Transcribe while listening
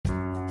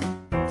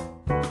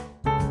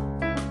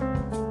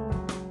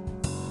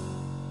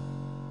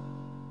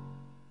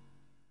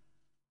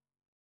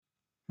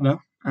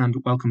and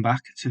welcome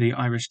back to the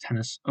Irish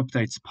Tennis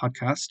Updates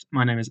podcast.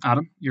 My name is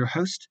Adam, your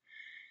host.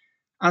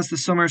 As the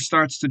summer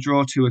starts to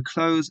draw to a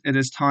close, it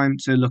is time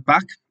to look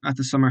back at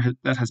the summer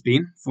that has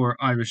been for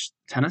Irish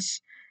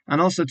tennis,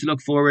 and also to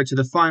look forward to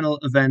the final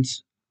event.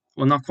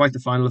 Well, not quite the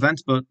final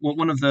event, but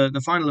one of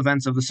the final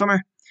events of the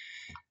summer,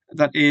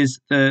 that is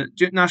the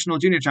National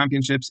Junior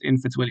Championships in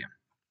Fitzwilliam.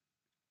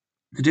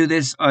 To do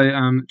this, I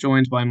am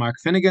joined by Mark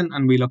Finnegan,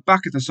 and we look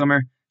back at the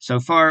summer so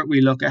far.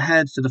 We look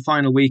ahead to the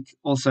final week,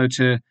 also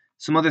to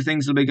some other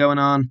things that will be going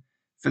on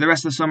for the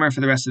rest of the summer, for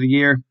the rest of the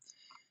year.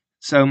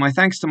 So my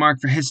thanks to Mark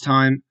for his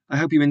time. I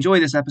hope you enjoy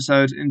this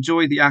episode,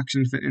 enjoy the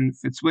action in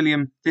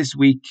Fitzwilliam this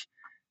week.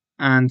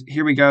 And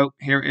here we go.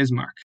 Here is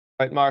Mark.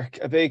 Right, Mark,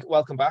 a big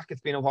welcome back.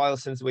 It's been a while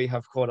since we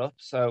have caught up,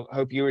 so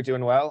hope you were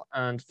doing well.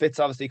 And Fitz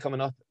obviously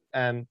coming up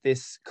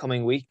this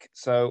coming week.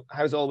 So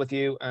how's all with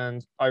you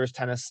and Irish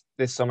tennis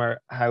this summer?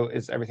 How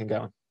is everything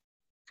going?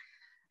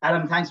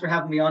 Adam, thanks for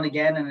having me on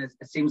again. And it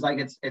seems like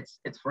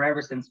it's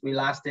forever since we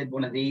last did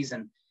one of these.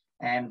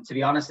 And to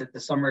be honest, the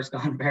summer's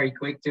gone very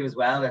quick too as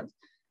well.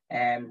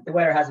 And the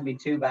weather hasn't been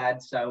too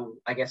bad, so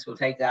I guess we'll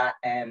take that.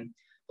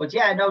 But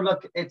yeah, no,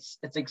 look, it's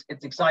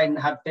exciting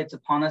to have Fitz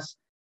upon us.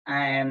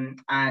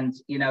 And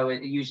you know,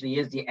 it usually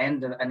is the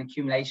end of an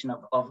accumulation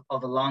of a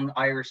long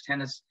Irish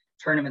tennis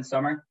tournament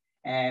summer.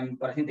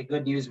 But I think the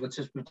good news, which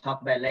we'll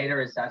talk about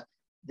later, is that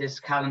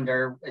this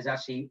calendar is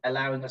actually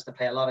allowing us to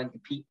play a lot and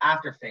compete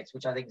after Fitz,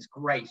 which I think is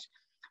great,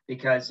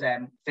 because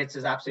Fitz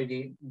is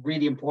absolutely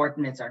really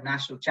important. It's our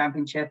national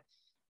championship.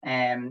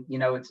 You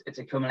know, it's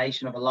a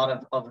accumulation of a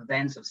lot of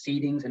events, of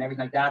seedings and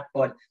everything like that,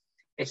 but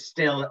it's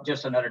still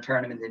just another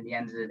tournament in the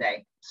end of the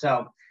day.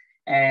 So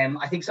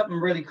I think something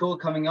really cool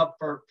coming up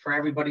for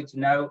everybody to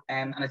know.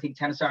 And I think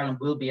Tennis Ireland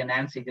will be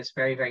announcing this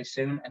very, very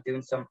soon and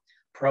doing some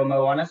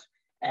promo on it.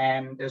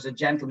 There's a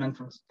gentleman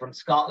from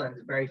Scotland,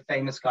 a very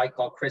famous guy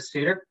called Chris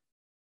Suter.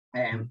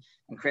 And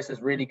Chris is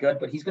really good,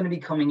 but he's going to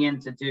be coming in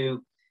to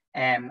do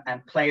and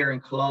player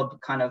and club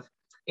kind of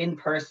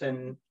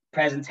in-person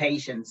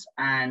presentations.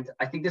 And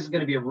I think this is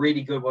going to be a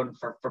really good one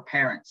for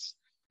parents.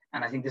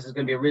 And I think this is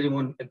going to be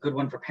a good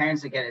one for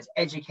parents to get as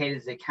educated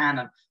as they can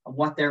on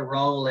what their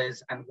role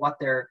is and what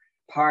their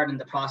part in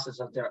the process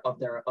of their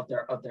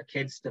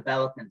kids'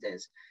 development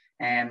is.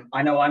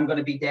 I know I'm going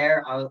to be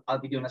there. I'll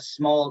be doing a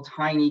small,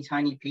 tiny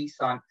piece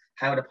on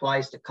how it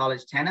applies to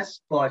college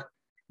tennis, but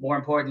more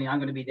importantly, I'm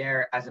going to be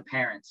there as a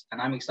parent, and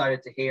I'm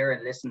excited to hear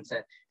and listen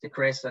to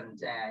Chris.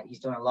 And he's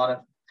done a lot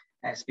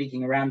of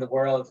speaking around the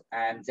world,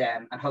 and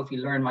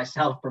hopefully learn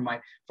myself from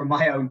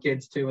my own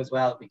kids too as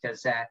well,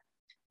 because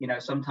you know,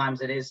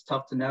 sometimes it is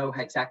tough to know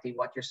exactly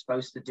what you're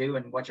supposed to do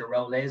and what your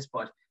role is,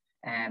 but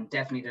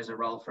definitely there's a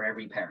role for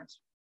every parent.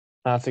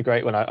 That's a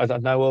great one. I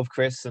know of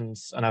Chris, and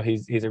I know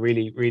he's a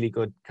really, really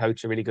good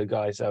coach, a really good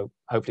guy. So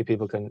hopefully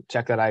people can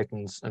check that out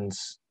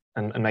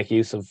and make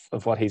use of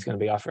what he's going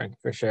to be offering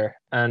for sure.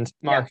 And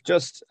Mark,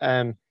 just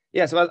so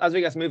as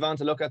we guys move on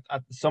to look at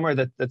the summer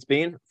that's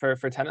been for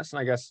tennis,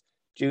 and I guess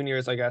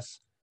juniors, I guess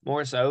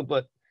more so,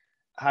 but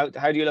how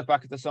do you look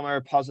back at the summer,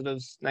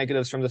 positives,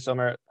 negatives from the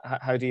summer?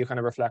 How do you kind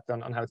of reflect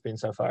on how it's been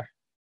so far?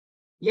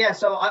 Yeah,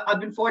 so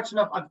I've been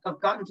fortunate. I've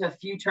gotten to a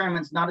few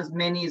tournaments, not as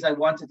many as I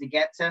wanted to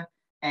get to.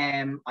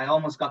 I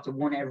almost got to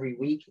one every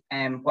week.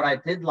 What I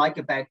did like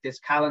about this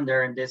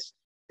calendar and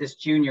this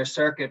junior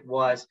circuit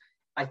was,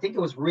 I think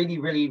it was really,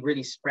 really,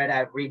 really spread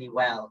out really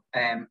well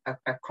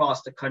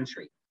across the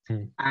country.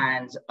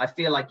 And I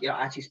feel like, you know,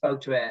 I actually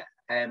spoke to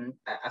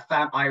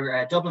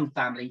a Dublin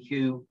family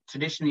who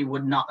traditionally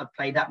would not have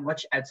played that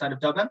much outside of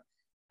Dublin,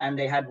 and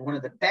they had one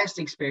of the best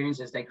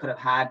experiences they could have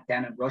had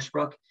down in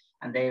Rushbrook,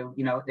 and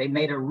they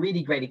made a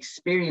really great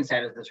experience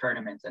out of the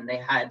tournament, and they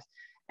had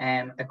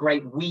a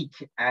great week,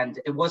 and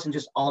it wasn't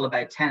just all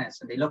about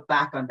tennis, and they look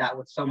back on that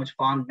with so much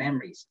fond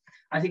memories.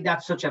 I think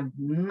that's such a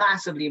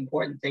massively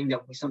important thing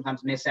that we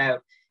sometimes miss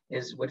out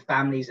is with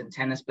families and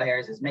tennis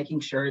players, is making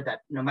sure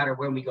that no matter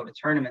when we go to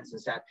tournaments,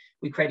 is that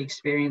we create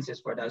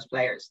experiences for those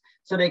players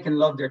so they can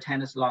love their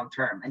tennis long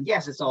term. And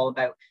yes, it's all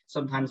about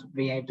sometimes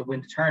being able to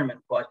win the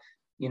tournament, but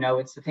you know,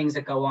 it's the things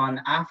that go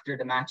on after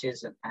the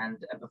matches and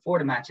before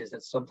the matches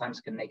that sometimes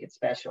can make it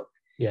special.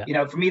 Yeah. You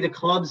know, for me, the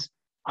clubs,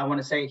 I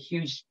want to say a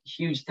huge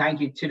thank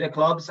you to the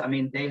clubs. I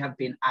mean, they have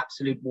been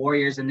absolute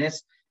warriors in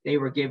this. They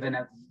were given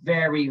a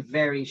very,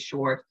 very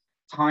short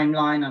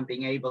timeline on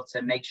being able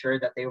to make sure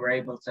that they were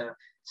able to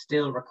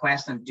still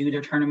request and do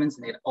their tournaments,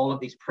 and they had all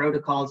of these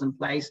protocols in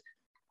place.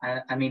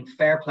 I mean,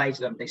 fair play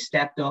to them. They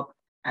stepped up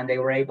and they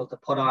were able to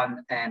put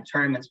on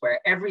tournaments where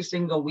every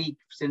single week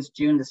since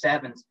June the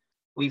 7th,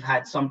 we've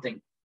had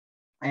something.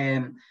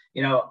 You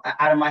know,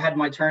 Adam, I had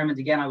my tournament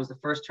again. I was the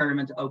first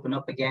tournament to open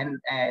up again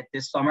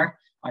this summer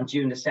on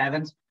June the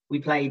 7th. We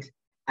played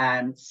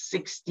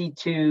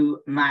 62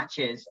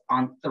 matches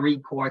on 3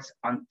 courts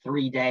on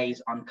 3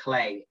 days on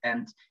clay.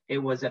 And it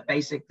was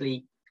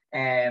basically,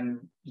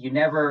 you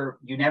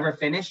never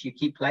finish, you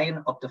keep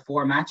playing up to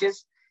 4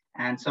 matches.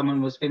 And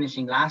someone was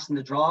finishing last in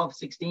the draw of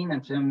 16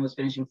 and someone was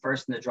finishing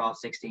first in the draw of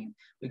 16.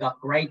 We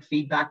got great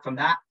feedback from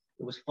that.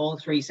 It was full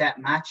 3-set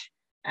match.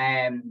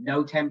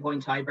 No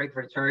 10-point tiebreak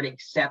for the third,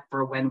 except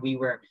for when we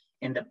were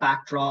in the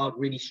back draw,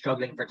 really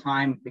struggling for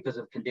time because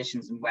of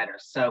conditions and weather.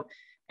 So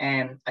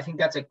I think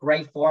that's a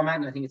great format,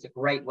 and I think it's a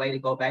great way to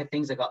go about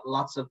things. I got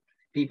lots of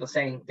people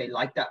saying they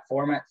like that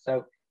format.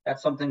 So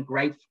that's something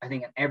great. I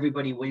think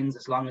everybody wins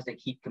as long as they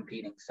keep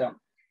competing. So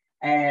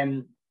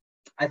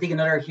I think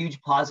another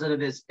huge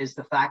positive is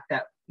the fact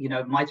that, you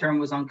know, my term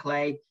was on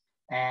clay,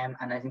 and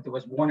I think there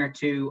was one or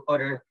two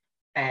other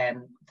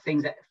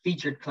things that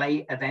featured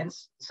clay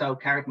events. So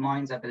Carrick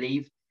Mines, I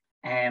believe,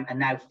 and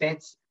now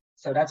Fitz.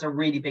 So that's a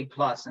really big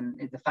plus. And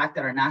the fact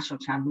that our national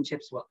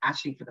championships will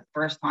actually, for the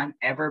first time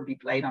ever, be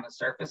played on a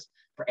surface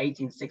for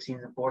 18s,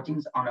 16s, and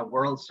 14s on a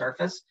world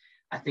surface,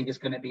 I think is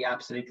going to be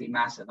absolutely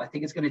massive. I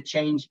think it's going to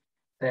change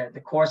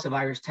the course of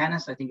Irish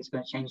tennis. I think it's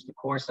going to change the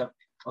course of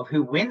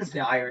who wins the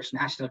Irish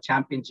national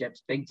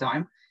championships big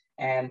time.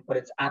 But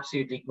it's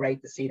absolutely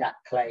great to see that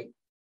clay.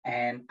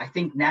 And I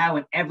think now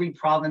in every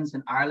province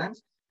in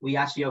Ireland, we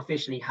actually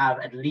officially have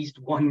at least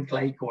one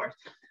clay court.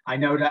 I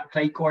know that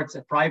clay court's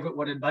a private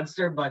one in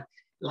Munster, but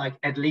like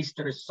at least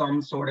there's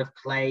some sort of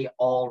clay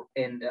all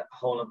in the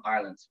whole of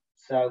Ireland.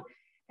 So,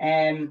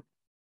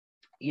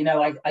 you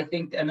know, I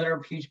think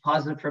another huge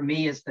positive for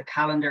me is the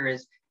calendar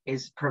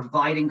is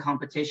providing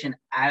competition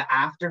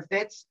after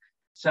Fitz.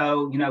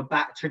 So, you know,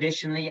 back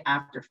traditionally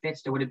after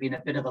Fitz, there would have been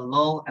a bit of a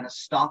lull and a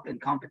stop in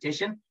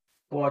competition.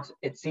 But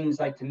it seems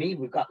like to me,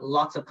 we've got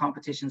lots of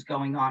competitions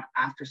going on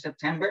after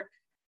September,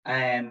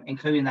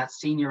 including that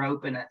Senior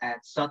Open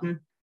at Sutton,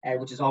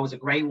 which is always a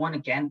great one.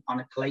 Again, on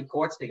a clay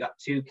courts, they got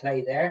 2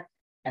 clay there.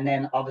 And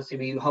then obviously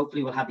we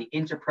hopefully will have the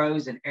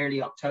Interpros in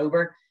early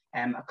October,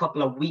 a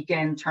couple of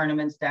weekend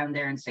tournaments down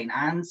there in St.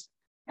 Anne's.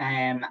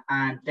 And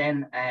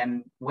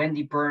then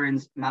Wendy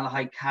Burns,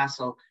 Malahide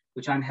Castle,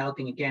 which I'm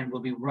helping again,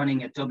 will be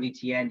running a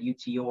WTN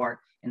UTR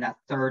in that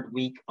 3rd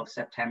week of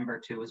September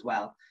too as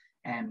well.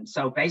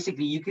 So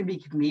basically you can be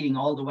competing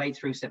all the way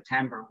through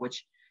September,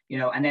 which, you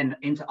know, and then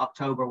into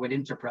October with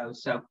Interpros.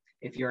 So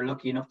if you're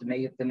lucky enough to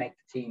make the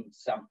team.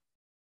 So,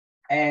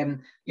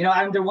 you know,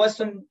 and there was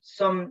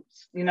some,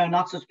 you know,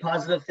 not such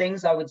positive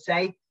things, I would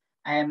say.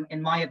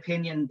 In my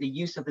opinion, the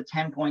use of the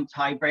 10-point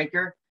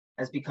tiebreaker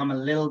has become a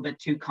little bit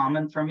too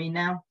common for me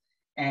now.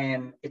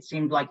 It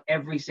seemed like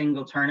every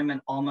single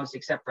tournament, almost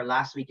except for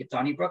last week at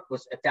Donnybrook,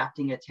 was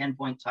adapting a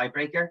 10-point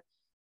tiebreaker.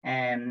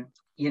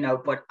 You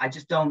know, but I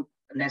just don't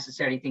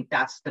necessarily think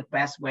that's the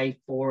best way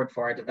forward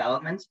for our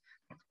development.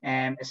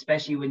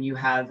 Especially when you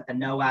have a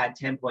no-ad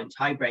 10-point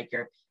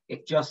tiebreaker,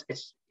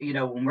 it's, you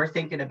know, when we're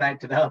thinking about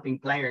developing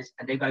players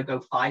and they've got to go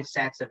 5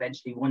 sets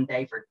eventually one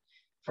day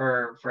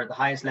for the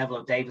highest level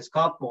of Davis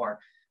Cup or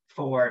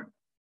for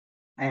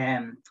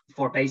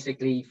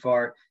basically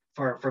for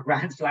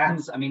Grand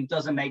Slams, I mean, it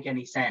doesn't make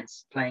any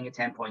sense playing a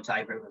 10-point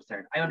tiebreaker for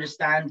third. I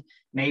understand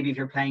maybe if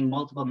you're playing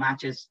multiple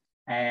matches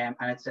and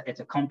it's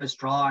a compass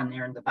draw and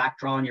you're in the back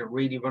draw and you're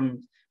really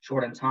running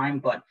short on time,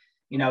 but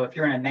you know, if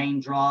you're in a main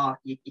draw,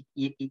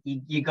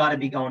 you got to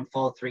be going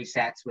full 3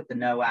 sets with the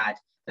no ad.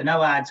 The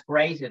no ad's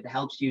great. It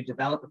helps you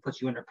develop. It puts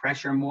you under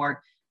pressure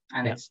more,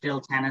 and It's still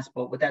tennis.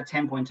 But with that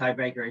 10-point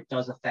tiebreaker, it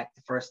does affect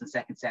the first and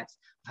second sets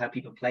of how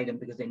people play them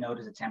because they know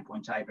there's a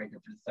 10-point tiebreaker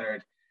for the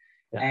third.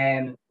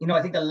 You know,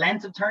 I think the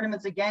length of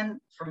tournaments, again,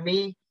 for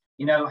me,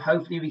 you know,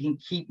 hopefully we can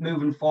keep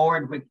moving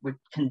forward with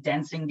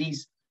condensing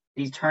these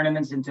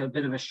tournaments into a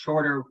bit of a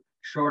shorter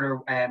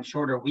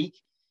week.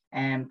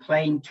 And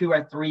playing 2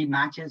 or 3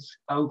 matches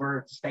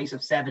over the space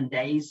of 7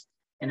 days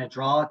in a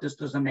draw, this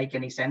doesn't make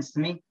any sense to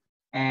me.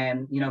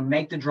 And you know,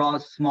 make the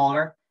draws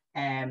smaller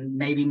and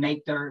maybe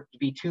make there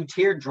be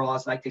 2-tiered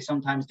draws like they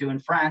sometimes do in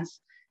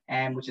France,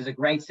 which is a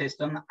great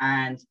system.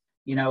 And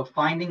you know,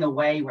 finding a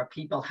way where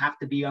people have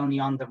to be only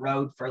on the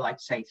road for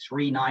like say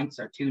 3 nights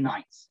or 2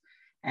 nights.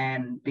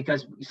 And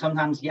because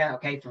sometimes, yeah,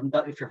 okay, if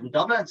you're from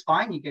Dublin, it's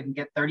fine. You can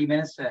get 30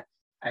 minutes to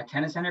a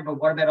tennis center,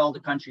 but what about all the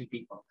country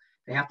people?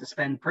 They have to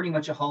spend pretty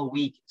much a whole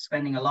week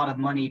spending a lot of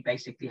money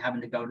basically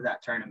having to go to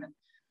that tournament.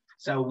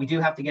 So we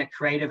do have to get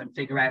creative and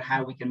figure out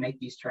how we can make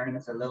these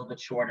tournaments a little bit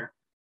shorter.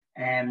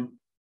 And,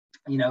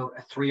 you know,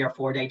 a 3 or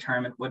 4 day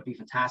tournament would be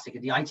fantastic.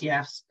 And the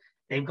ITFs,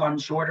 they've gone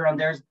shorter on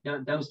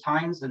those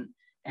times.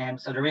 And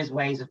so there is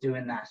ways of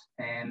doing that.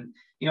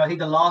 You know, I think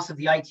the loss of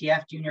the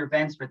ITF junior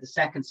events for the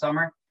second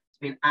summer has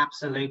been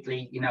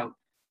absolutely, you know,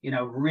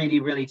 really,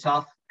 really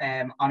tough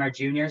on our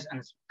juniors. And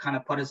it's kind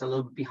of put us a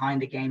little bit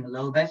behind the game a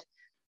little bit.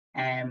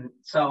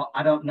 So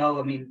I don't know.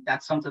 I mean,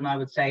 that's something I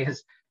would say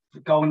is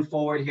going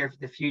forward here for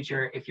the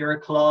future. If you're a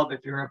club,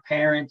 if you're a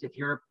parent, if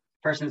you're a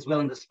person that's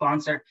willing to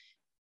sponsor,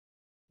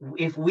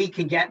 if we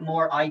can get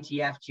more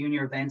ITF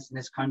junior events in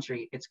this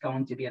country, it's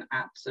going to be an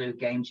absolute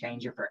game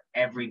changer for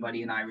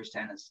everybody in Irish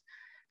tennis.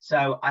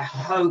 So I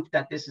hope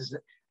that this is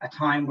a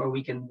time where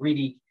we can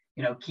really,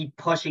 you know, keep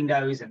pushing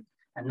those and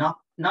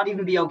not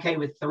even be okay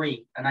with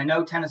 3. And I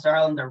know Tennis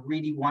Ireland are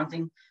really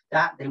wanting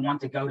that. They want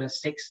to go to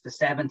 6 to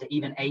 7 to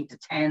even 8 to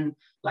 10,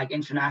 like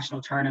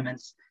international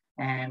tournaments,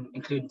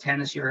 including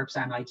Tennis Europes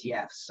and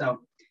ITFs.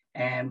 So,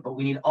 but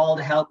we need all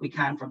the help we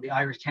can from the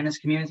Irish tennis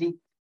community.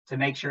 to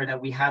make sure that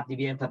we have to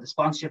be able to have the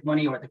sponsorship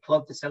money or the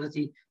club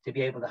facility to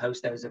be able to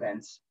host those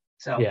events.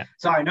 So, Yeah.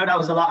 Sorry, no, that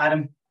was a lot,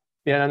 Adam.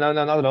 Yeah, no,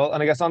 not at all.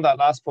 And I guess on that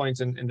last point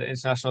in the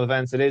international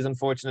events, it is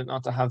unfortunate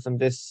not to have them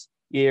this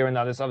year, and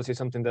that is obviously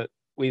something that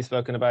we've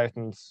spoken about,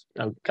 and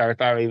Gareth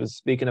Barry was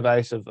speaking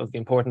about of the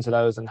importance of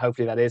those, and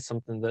hopefully that is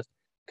something that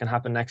can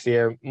happen next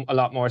year a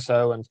lot more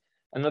so. And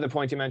another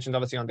point you mentioned,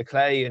 obviously on the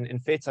clay in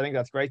Fitz, I think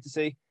that's great to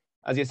see.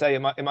 As you say, it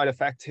might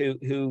affect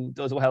who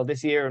does well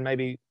this year, and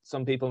maybe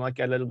some people might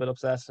get a little bit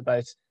upset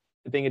about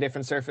it being a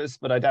different surface.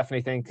 But I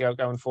definitely think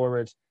going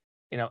forward,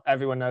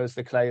 everyone knows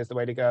the clay is the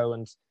way to go,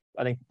 and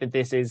I think that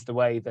this is the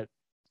way that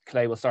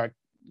clay will start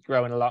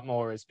growing a lot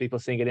more as people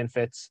seeing it in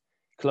Fitz.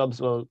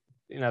 Clubs will,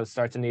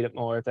 start to need it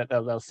more. That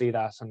they'll see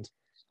that, and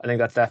I think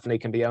that definitely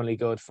can be only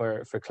good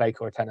for clay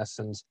court tennis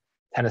and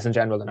tennis in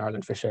general in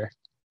Ireland for sure.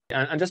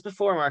 And just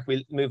before, Mark,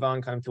 we move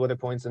on kind of to other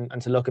points and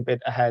to look a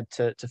bit ahead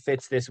to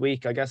Fitz this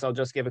week, I guess I'll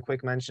just give a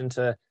quick mention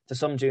to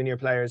some junior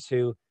players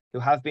who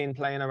have been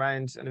playing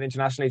around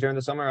internationally during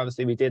the summer.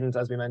 Obviously, we didn't,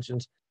 as we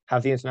mentioned,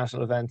 have the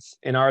international events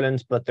in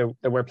Ireland, but there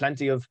were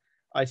plenty of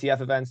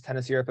ITF events,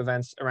 Tennis Europe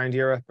events around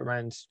Europe,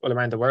 around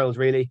the world,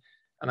 really.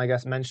 And I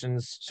guess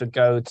mentions should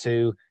go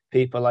to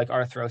people like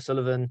Arthur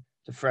O'Sullivan,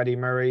 to Freddie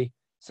Murray,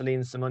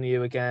 Celine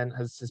Simuniu again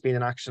has been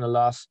in action a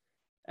lot.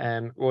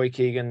 Roy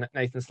Keegan,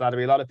 Nathan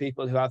Slattery, a lot of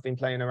people who have been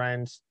playing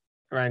around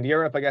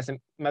Europe, I guess,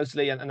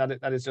 mostly, and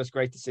that is just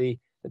great to see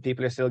that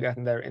people are still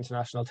getting their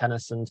international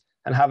tennis and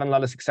having a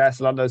lot of success.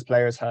 A lot of those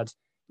players had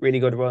really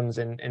good runs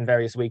in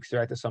various weeks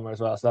throughout the summer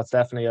as well. So that's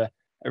definitely a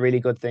really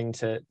good thing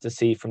to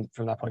see from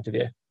that point of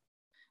view.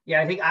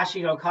 Yeah, I think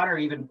Ashley O'Connor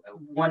even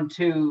won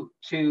two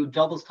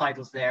doubles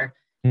titles there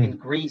in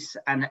Greece,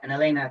 and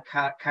Elena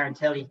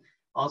Carantelli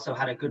also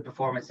had a good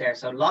performance there.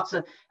 So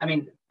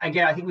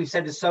again, I think we've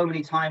said this so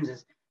many times,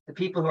 is the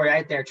people who are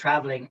out there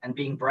traveling and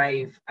being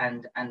brave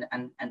and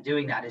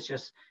doing that is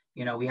just,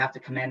 we have to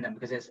commend them,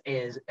 because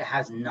it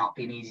has not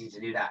been easy to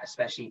do that,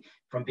 especially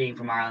from being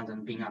from Ireland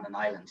and being on an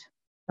island.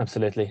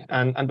 Absolutely.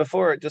 And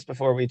before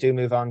we do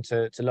move on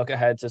to look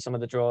ahead to some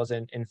of the draws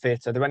in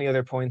Fitz, are there any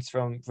other points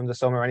from the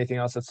summer or anything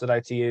else that stood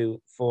out to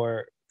you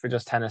for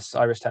just tennis,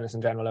 Irish tennis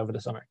in general over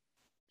the summer?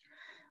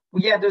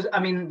 Well, yeah, there's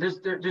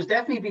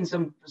definitely been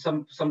some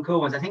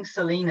cool ones. I think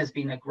Celine has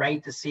been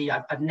great to see.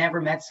 I've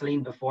never met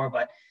Celine before,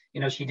 but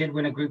she did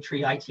win a Group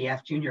 3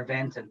 ITF junior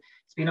event, and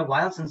it's been a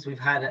while since we've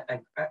had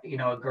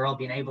a girl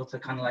being able to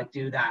kind of like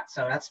do that.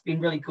 So that's been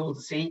really cool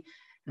to see.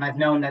 And I've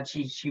known that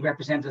she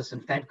represented us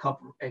in Fed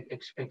Cup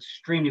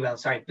extremely well.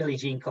 Sorry, Billie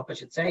Jean Cup, I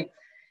should say.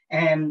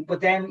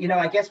 But then,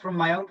 I guess from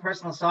my own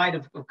personal side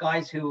of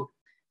guys who,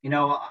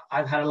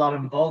 I've had a lot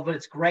of involvement,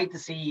 it's great to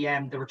see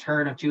the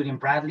return of Julian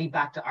Bradley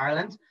back to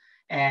Ireland,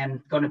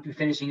 and going to be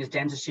finishing his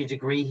dentistry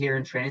degree here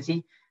in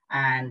Trinity,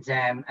 and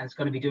it's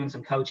going to be doing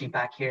some coaching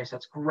back here. So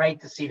it's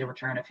great to see the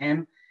return of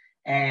him.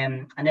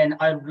 And then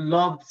I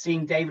loved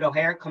seeing David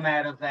O'Hare come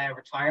out of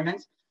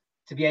retirement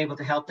to be able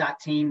to help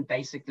that team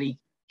basically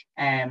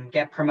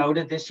get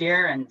promoted this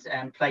year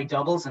and play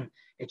doubles. And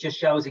it just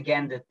shows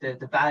again that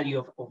the value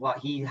of what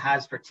he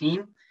has for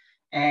team.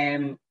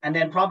 And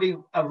then probably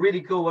a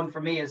really cool one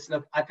for me is,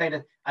 look, I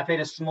played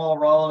a small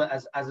role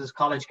as his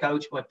college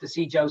coach, but to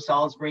see Joe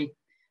Salisbury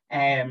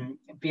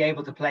be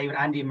able to play with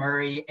Andy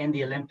Murray in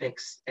the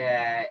Olympics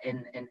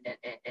in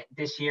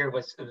this year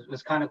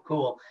was kind of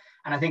cool.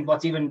 And I think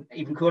what's even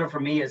cooler for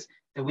me is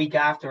the week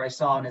after I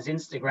saw on his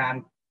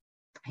Instagram,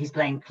 he's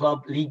playing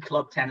league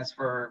club tennis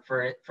for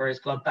his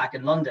club back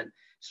in London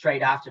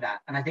straight after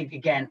that. And I think,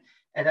 again,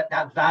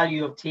 that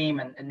value of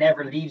team and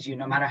never leaves you,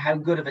 no matter how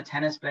good of a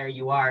tennis player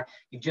you are.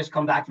 You've just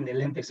come back from the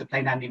Olympics of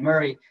playing Andy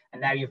Murray,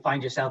 and now you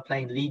find yourself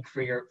playing league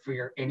for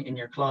your in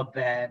your club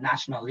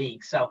national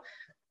league. So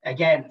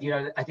again,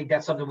 I think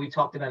that's something we've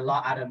talked about a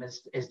lot, Adam,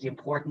 is the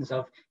importance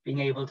of being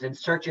able to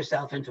insert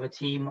yourself into a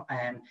team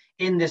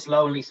in this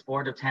lonely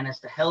sport of tennis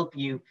to help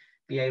you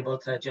be able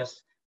to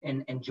just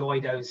enjoy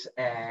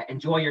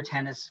your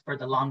tennis for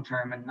the long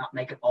term and not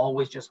make it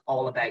always just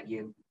all about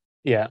you.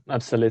 Yeah,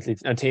 absolutely.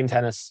 And team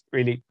tennis,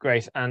 really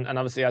great. And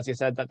obviously, as you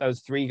said, that those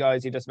three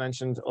guys you just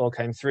mentioned all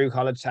came through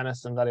college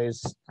tennis, and that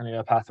is kind of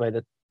a pathway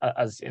that,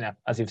 as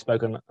you've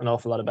spoken an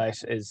awful lot about,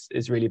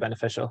 is really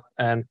beneficial.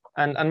 And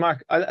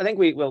Mark, I think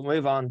we will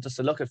move on just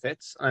to look at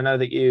Fitz. I know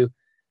that you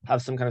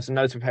have some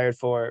notes prepared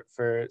for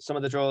some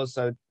of the draws.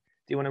 So do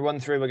you want to run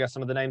through, I guess,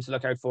 some of the names to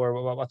look out for,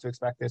 what to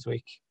expect this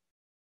week?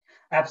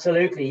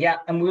 Absolutely, yeah.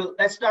 And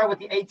let's start with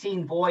the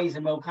 18 boys,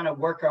 and we'll kind of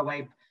work our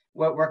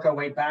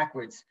way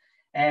backwards.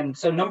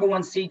 So number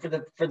one seed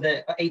for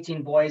the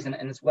 18 boys, and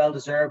it's well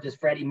deserved, is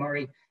Freddie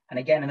Murray. And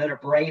again, another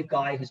brave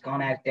guy who's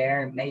gone out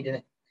there and made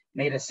a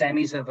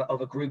semis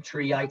of a Group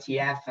 3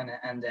 ITF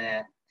and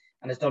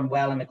has done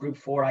well in the Group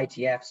 4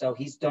 ITF. So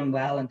he's done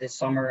well in this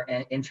summer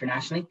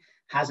internationally.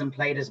 Hasn't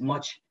played as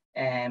much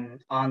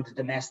on the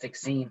domestic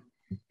scene.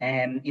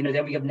 Then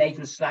we have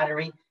Nathan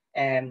Slattery.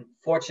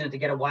 Fortunate to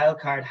get a wild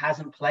card.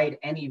 Hasn't played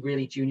any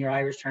really junior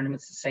Irish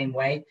tournaments the same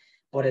way,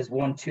 but has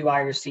won 2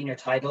 Irish senior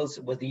titles,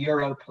 was the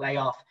Euro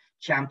playoff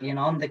champion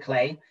on the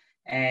clay.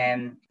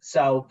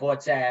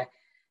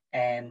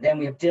 And then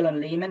we have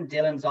Dylan Lehman.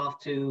 Dylan's off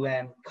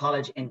to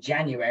college in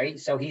January,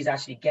 so he's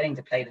actually getting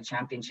to play the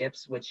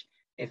championships, which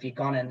if he'd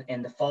gone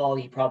in the fall,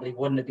 he probably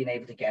wouldn't have been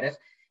able to get it.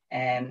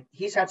 And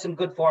he's had some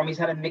good form. He's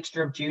had a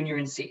mixture of junior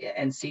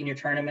and senior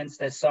tournaments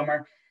this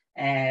summer.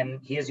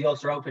 He is the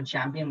Ulster Open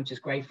champion, which is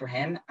great for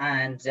him,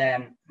 and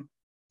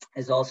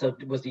was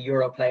the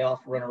Euro playoff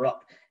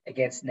runner-up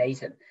against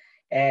Nathan.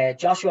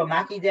 Joshua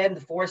Mackey, then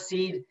the 4th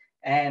seed.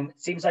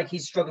 Seems like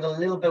he's struggled a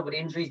little bit with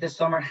injuries this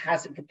summer.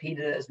 Hasn't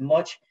competed as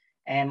much.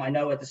 I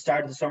know at the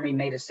start of the summer he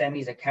made a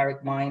semis at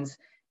Carrick Mines,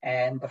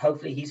 but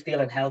hopefully he's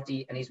feeling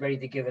healthy and he's ready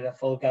to give it a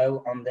full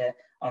go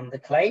on the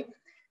clay.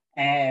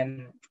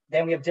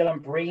 Then we have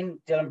Dylan Breen.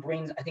 Dylan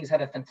Breen, I think, has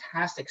had a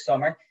fantastic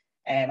summer.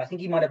 I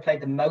think he might have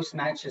played the most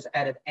matches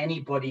out of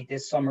anybody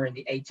this summer in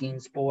the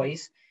 18s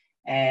boys.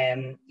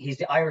 He's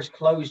the Irish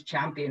closed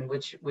champion,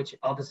 which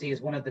obviously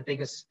is one of the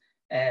biggest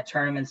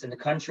tournaments in the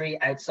country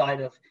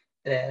outside of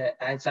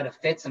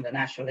Fitz and the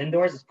National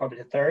Indoors. It's probably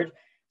the 3rd.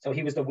 So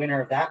he was the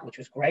winner of that, which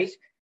was great.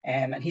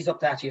 And he's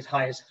up to actually as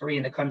high as 3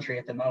 in the country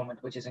at the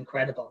moment, which is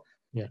incredible.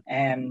 Yeah.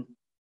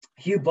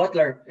 Hugh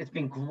Butler, it's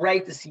been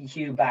great to see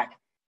Hugh back.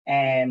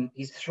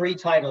 He's 3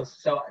 titles.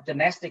 So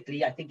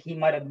domestically, I think he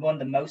might have won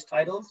the most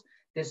titles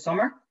this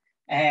summer.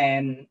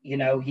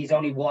 He's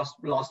only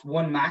lost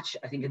 1 match,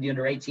 I think, in the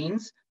under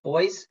 18s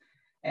boys.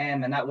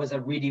 And that was a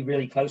really,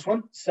 really close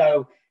one.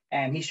 So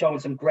he's showing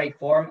some great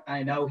form.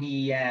 I know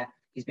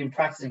he's been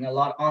practicing a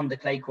lot on the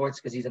clay courts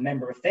because he's a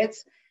member of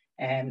Fitz.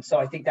 So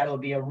I think that'll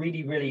be a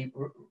really, really,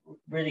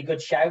 really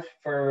good shout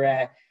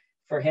for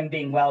him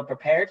being well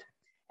prepared.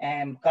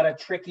 Got a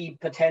tricky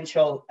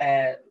potential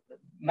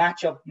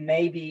matchup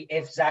maybe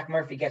if Zach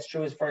Murphy gets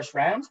through his first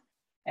round.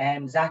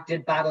 Zach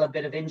did battle a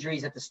bit of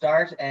injuries at the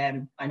start.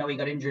 I know he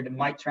got injured in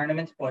my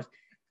tournament, but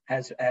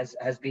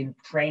has been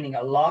training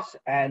a lot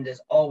and is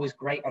always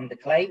great on the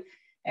clay.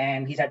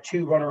 He's had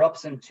 2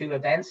 runner-ups in 2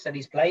 events that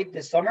he's played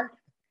this summer.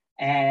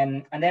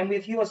 And then we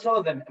have Hugh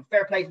O'Sullivan.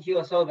 Fair play to Hugh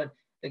O'Sullivan.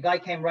 The guy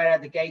came right out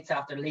of the gates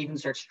after leaving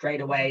cert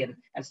straight away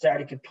and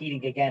started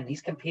competing again.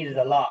 He's competed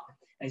a lot.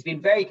 And he's been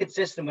very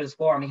consistent with his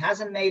form. He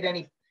hasn't made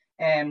any,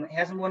 he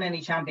hasn't won any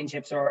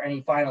championships or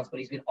any finals, but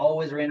he's been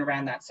always in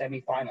around that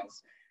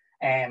semi-finals,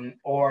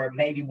 or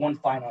maybe 1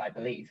 final, I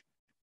believe.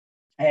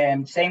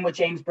 Same with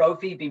James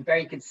Brophy, been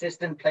very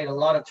consistent, played a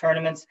lot of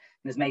tournaments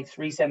and has made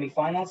 3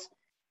 semi-finals.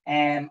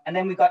 And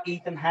then we've got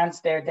Ethan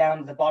Hans there down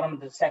at the bottom of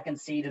the 2nd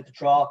seed of the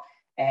draw.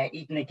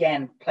 Ethan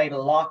again played a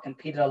lot,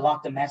 competed a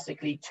lot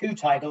domestically, 2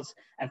 titles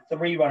and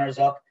 3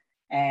 runners-up,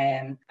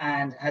 and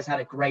has had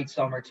a great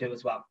summer too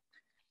as well.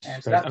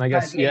 So that's and I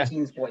guess, kind of the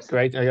 18s boys.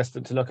 Great. I guess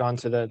to look on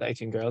to the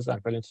 18 girls, then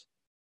brilliant.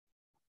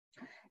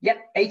 Yep,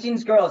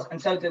 18s girls.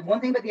 And so the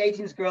one thing about the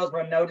 18s girls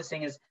where I'm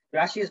noticing is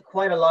there actually is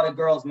quite a lot of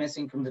girls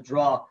missing from the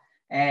draw.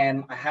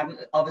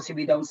 Obviously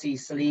we don't see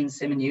Celine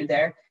Simoneau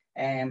there.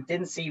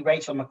 Didn't see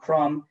Rachel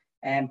McCrum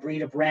and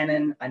Breda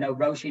Brennan. I know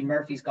Roisin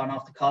Murphy's gone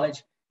off to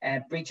college.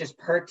 Breaches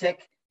Pertic,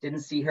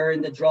 didn't see her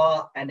in the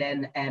draw. And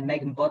then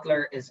Megan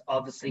Butler is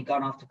obviously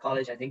gone off to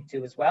college, I think,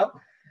 too, as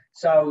well.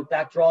 So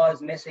that draw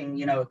is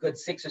missing, a good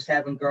 6 or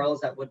 7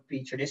 girls that would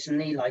be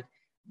traditionally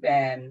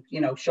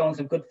showing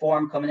some good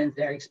form coming into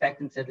there,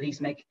 expecting to at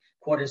least make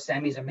quarters,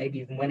 semis, or maybe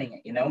even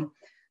winning it,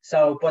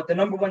 So, but the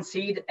number 1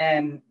 seed,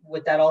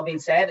 with that all being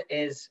said,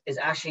 is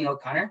Aisling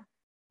O'Connor.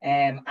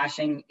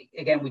 Aisling,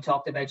 again, we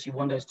talked about, she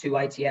won those 2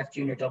 ITF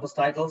junior doubles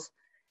titles.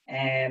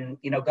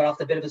 Got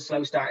off a bit of a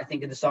slow start, I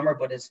think, in the summer,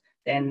 but is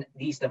then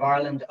the East of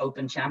Ireland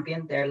Open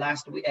champion there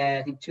last week,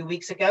 I think 2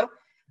 weeks ago.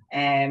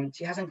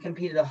 She hasn't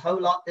competed a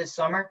whole lot this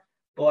summer,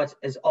 but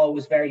is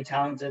always very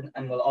talented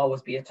and will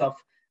always be a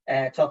tough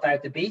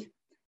out to beat.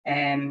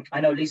 I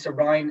know Lisa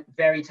Ryan,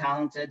 very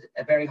talented,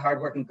 a very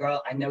hardworking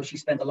girl. I know she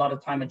spent a lot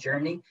of time in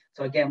Germany.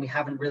 So again, we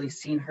haven't really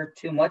seen her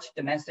too much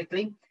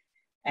domestically.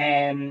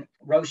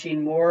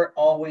 Roisin Moore,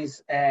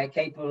 always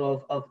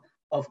capable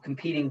of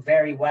competing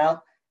very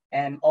well.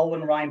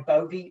 Olwen Ryan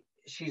Bovey,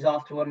 she's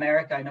off to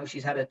America. I know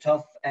she's had a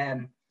tough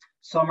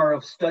summer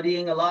of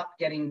studying a lot,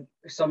 getting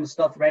some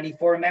stuff ready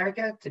for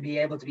America to be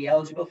able to be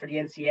eligible for the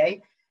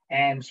NCAA.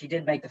 She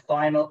did make the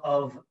final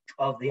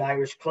of the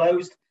Irish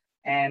closed,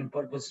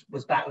 but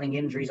was battling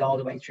injuries all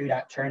the way through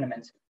that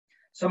tournament.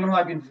 Someone who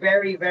I've been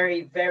very,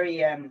 very,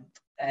 very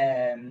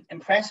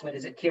impressed with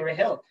is Kira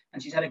Hill,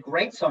 and she's had a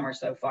great summer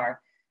so far.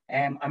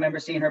 I remember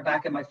seeing her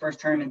back at my first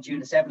tournament, June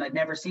the 7th. I'd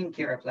never seen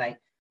Kira play,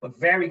 but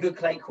very good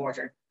clay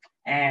quarter.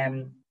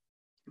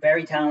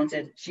 Very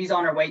talented. She's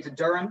on her way to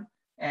Durham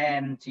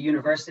to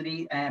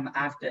university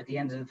at the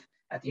end of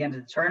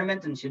the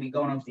tournament, and she'll be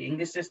going on to the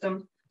English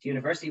system to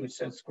university,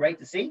 which is great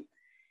to see.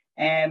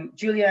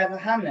 Julia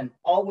Hanlon,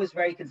 always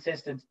very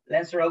consistent,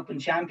 Leinster Open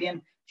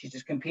champion. She's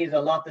just competed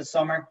a lot this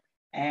summer,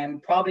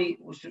 and probably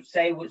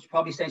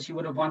said she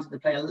would have wanted to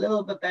play a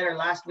little bit better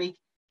last week,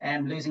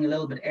 losing a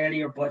little bit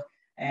earlier, but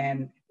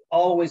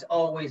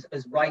always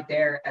is right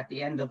there at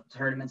the end of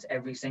tournaments,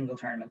 every single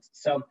tournament.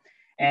 So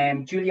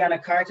Juliana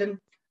Carton,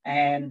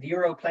 the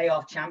Euro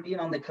playoff champion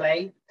on the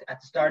clay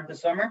at the start of the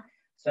summer.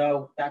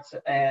 So that's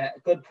a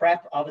good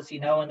prep, obviously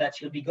knowing that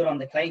she'll be good on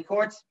the clay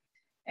courts.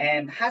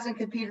 Hasn't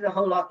competed a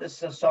whole lot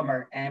this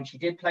summer. She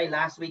did play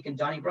last week in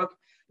Donnybrook,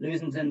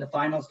 losing in the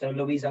finals to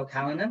Louise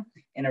O'Callaghan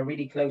in a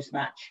really close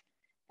match.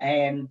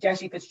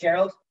 Jessie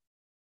Fitzgerald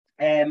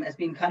has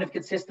been kind of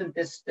consistent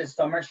this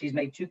summer. She's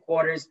made 2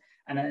 quarters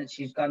and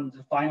she's gone to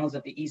the finals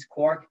of the East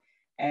Cork.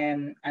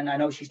 And I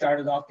know she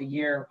started off the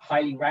year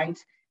highly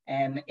ranked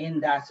in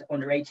that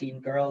under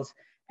 18 girls.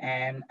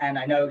 And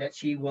I know that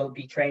she will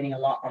be training a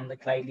lot on the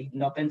clay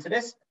leading up into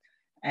this.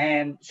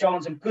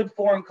 Showing some good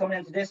form coming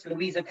into this.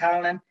 Louise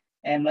O'Callaghan,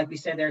 like we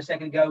said there a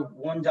second ago,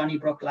 won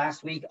Donnybrook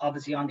last week,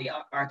 obviously on the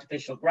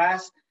artificial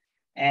grass.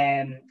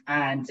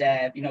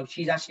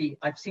 She's actually,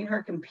 I've seen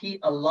her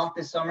compete a lot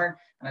this summer,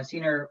 and I've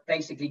seen her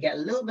basically get a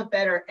little bit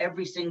better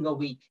every single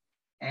week.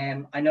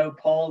 I know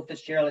Paul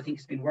Fitzgerald, I think,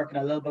 has been working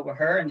a little bit with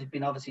her, and he's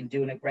been obviously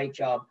doing a great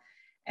job.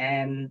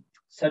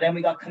 So then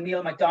we got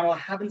Camille McDonald. I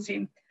haven't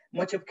seen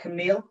much of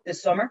Camille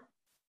this summer.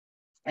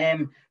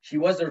 She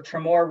was a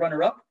Tremor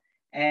runner-up,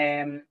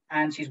 and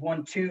she's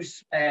won 2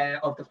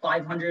 of the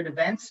 500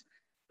 events,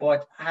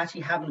 but I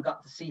actually haven't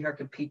got to see her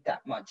compete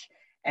that much.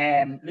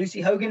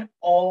 Lucy Hogan,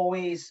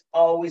 always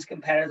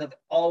competitive,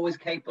 always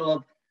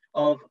capable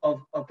of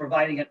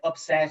providing an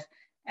upset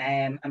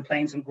and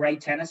playing some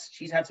great tennis.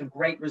 She's had some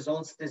great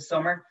results this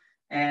summer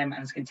and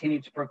has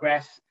continued to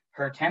progress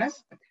her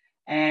tennis.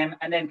 And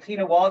then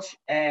Cliona Walsh,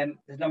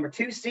 the number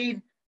 2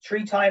 seed,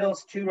 3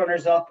 titles, 2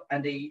 runners-up,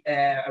 and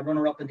a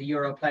runner-up in the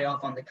Euro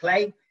playoff on the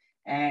clay.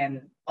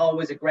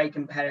 Always a great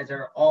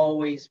competitor,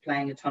 always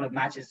playing a ton of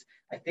matches.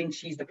 I think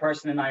she's the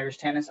person in Irish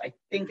tennis I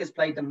think has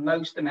played the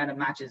most amount of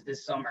matches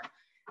this summer.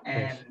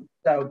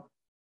 So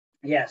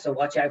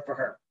watch out for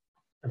her.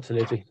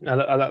 Absolutely.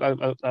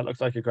 That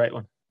looks like a great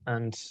one.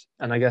 And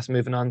I guess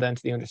moving on then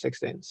to the under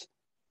 16s.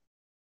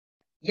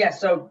 Yeah,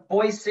 so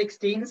boys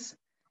 16s.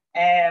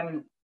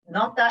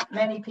 Not that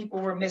many people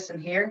were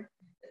missing here.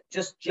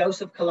 Just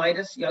Joseph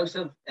Kalidas.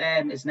 Joseph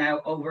is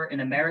now over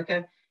in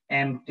America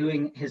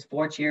doing his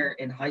 4th year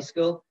in high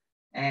school,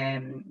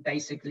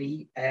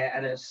 basically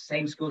at the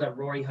same school that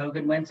Rory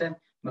Hogan went to,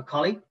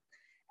 Macaulay.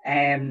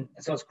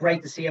 So it's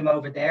great to see him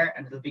over there,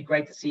 and it'll be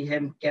great to see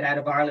him get out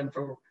of Ireland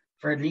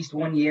for at least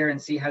 1 year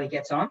and see how he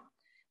gets on.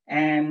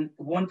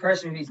 One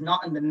person who's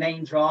not in the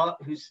main draw,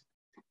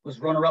 was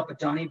runner-up at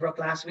Donnybrook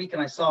last week,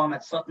 and I saw him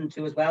at Sutton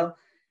too as well,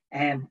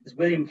 is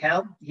William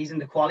Kell. He's in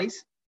the qualies.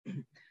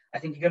 I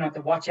think you're going to have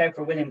to watch out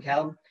for William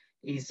Kell.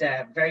 He's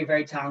a very,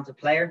 very talented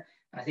player.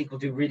 I think will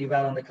do really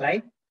well on the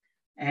clay.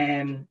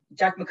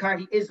 Jack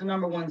McCarthy is the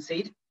number 1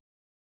 seed.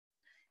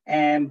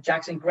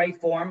 Jack's in great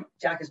form.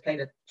 Jack has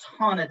played a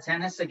ton of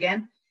tennis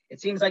again.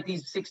 It seems like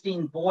these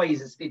 16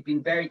 boys, they've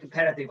been very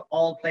competitive,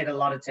 all played a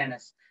lot of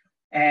tennis.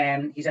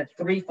 He's had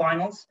 3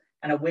 finals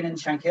and a win in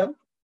Shankill.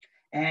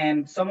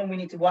 Someone we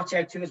need to watch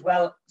out to as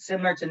well,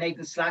 similar to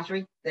Nathan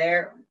Slattery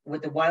there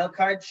with the wild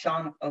card,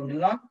 Sean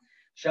O'Nulon.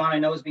 Sean, I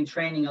know, has been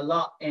training a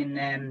lot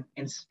in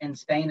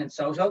Spain and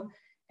Soto.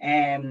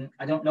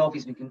 I don't know if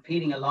he's been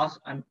competing a lot.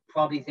 I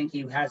probably think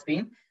he has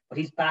been, but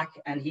he's back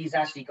and he's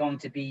actually going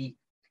to be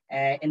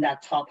in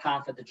that top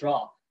half of the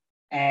draw.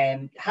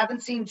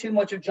 Haven't seen too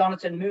much of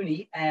Jonathan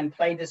Mooney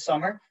play this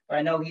summer, but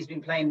I know he's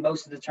been playing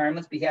most of the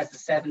tournaments, but he has the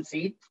 7th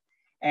seed.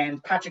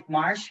 Patrick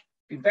Marsh,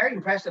 been very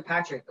impressed with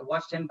Patrick. I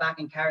watched him back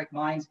in Carrick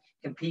Mines,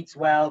 competes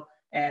well,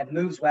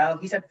 moves well.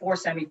 He's had 4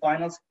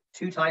 semi-finals,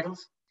 2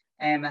 titles,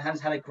 and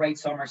has had a great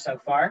summer so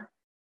far.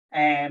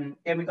 Then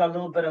we got a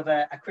little bit of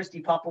a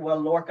Christy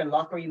Popplewell Lorcan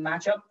Lockery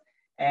matchup.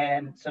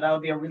 So that'll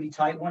be a really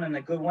tight one and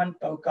a good one.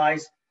 Both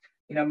guys,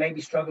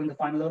 maybe struggling to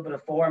find a little bit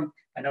of form.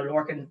 I know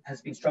Lorcan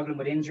has been struggling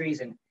with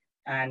injuries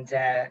and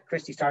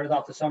Christy started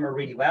off the summer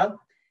really well.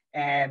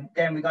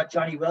 Then we got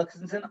Johnny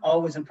Wilkinson,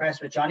 always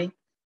impressed with Johnny.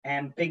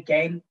 Big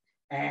game.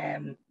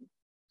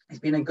 He's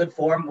been in good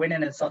form,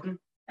 winning in Sutton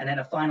and then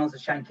a finals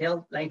at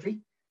Shankill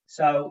lately.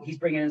 So he's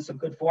bringing in some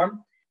good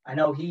form. I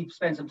know he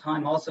spent some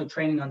time also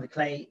training on the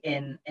clay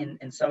in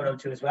Soto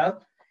too as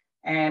well.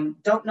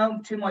 Don't know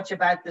too much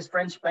about this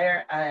French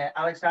player,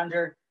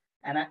 Alexander,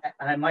 and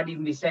I might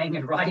even be saying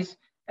it right,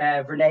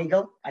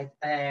 Vernagel.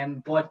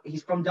 But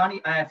he's from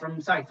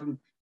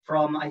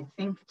I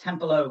think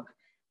Temple Oak.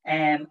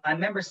 I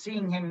remember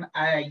seeing him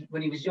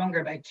when he was younger,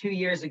 about 2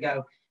 years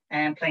ago,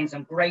 and playing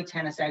some great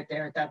tennis out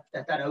there at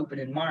that Open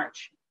in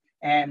March.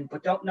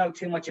 But don't know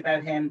too much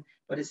about him.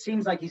 But it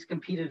seems like he's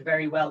competed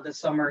very well this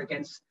summer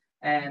against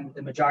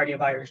the majority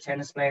of Irish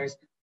tennis players.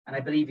 And I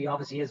believe he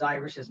obviously is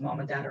Irish. His mom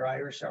and dad are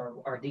Irish,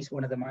 or at least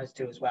one of them is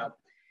too as well.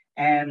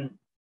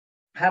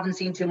 Haven't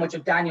seen too much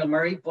of Daniel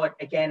Murray, but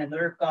again,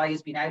 another guy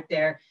who's been out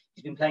there.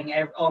 He's been playing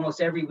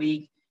almost every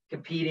week,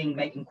 competing,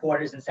 making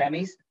quarters and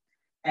semis.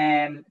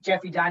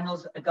 Jeffrey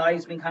Daniels, a guy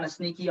who's been kind of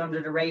sneaky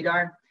under the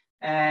radar.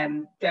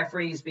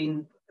 Jeffrey's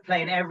been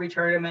playing every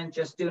tournament,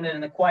 just doing it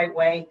in a quiet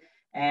way,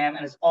 and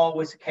is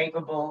always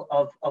capable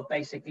of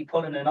basically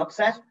pulling an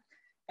upset.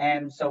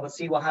 So we'll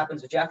see what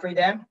happens with Jeffrey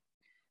then.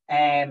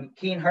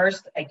 Keane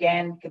Hurst,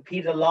 again,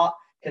 competed a lot.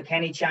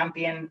 Kilkenny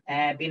champion,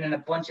 been in a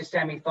bunch of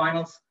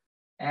semi-finals.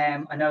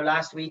 I know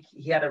last week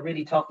he had a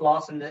really tough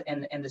loss in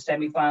the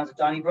semi-finals at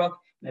Donnybrook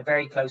in a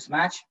very close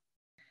match.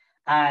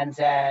 And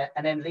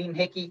then Liam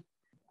Hickey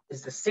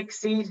is the 6th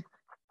seed.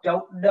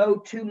 Don't know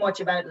too much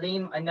about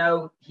Liam. I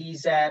know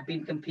he's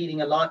been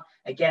competing a lot.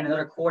 Again,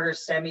 another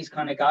quarters, semis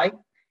kind of guy.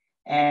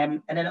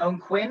 And then Owen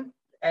Quinn,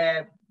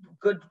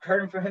 good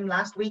turn for him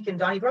last week in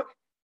Donnybrook.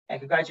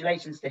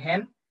 Congratulations to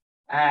him.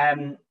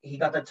 He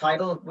got the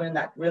title, winning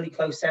that really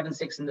close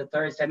 7-6 in the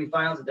third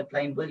semifinals, and they're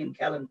playing William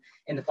Kellen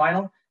in the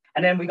final.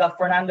 And then we got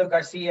Fernando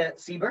Garcia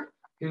Sieber,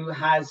 who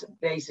has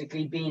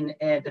basically been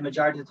the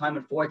majority of the time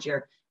in fourth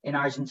year in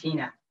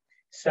Argentina.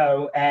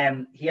 So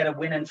he had a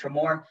win in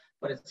Tremor,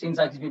 but it seems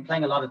like he's been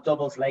playing a lot of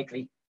doubles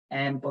lately.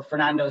 But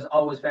Fernando is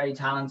always very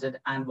talented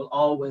and will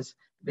always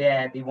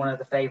be one of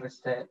the favorites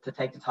to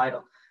take the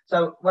title.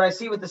 So what I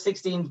see with the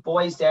 16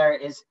 boys there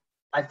is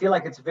I feel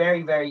like it's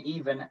very, very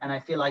even. And I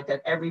feel like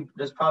that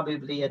there's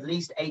probably at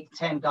least 8 to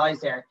 10 guys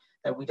there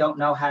that we don't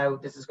know how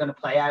this is going to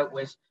play out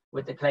with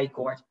the clay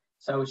court.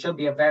 So it should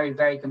be a very,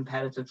 very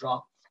competitive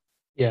draw.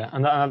 Yeah,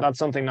 and that's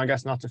something, I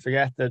guess, not to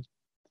forget, that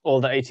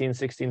all the 18,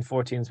 16,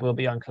 14s will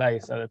be on clay.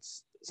 So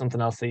it's something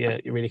else that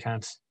you really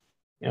can't,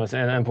 it's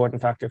an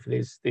important factor for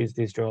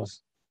these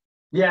draws.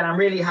 Yeah, and I'm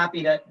really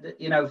happy that,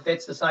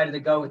 Fitz decided to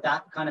go with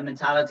that kind of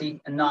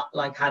mentality and not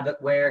like have it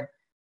where,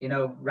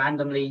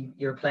 randomly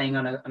you're playing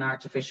on an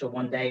artificial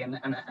one day and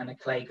a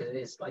clay, because it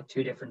is like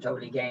 2 different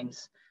totally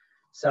games.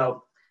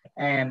 So,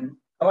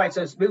 all right,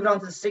 so moving on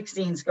to the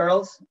 16s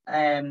girls.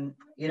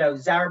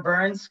 Zara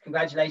Burns,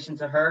 congratulations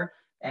to her,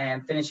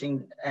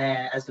 finishing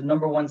as the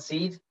number 1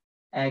 seed,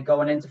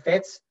 going into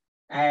Fitz.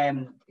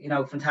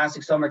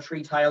 Fantastic summer,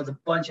 3 titles, a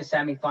bunch of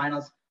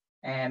semifinals.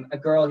 A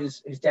girl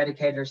who's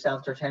dedicated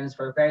herself to her tennis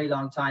for a very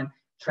long time,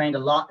 trained a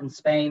lot in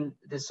Spain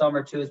this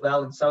summer too as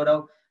well in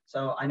Soto.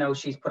 So I know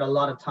she's put a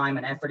lot of time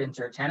and effort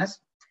into her tennis.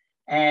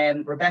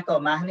 And Rebecca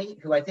O'Mahony,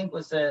 who I think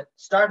was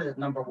started at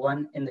number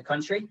 1 in the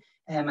country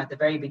at the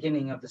very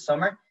beginning of the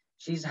summer.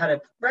 She's had a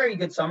very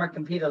good summer,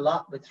 competed a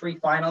lot with 3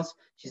 finals.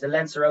 She's a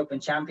Leinster Open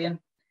champion.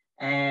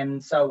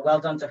 And so well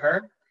done to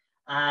her.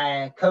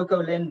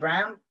 Coco Lynn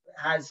Brown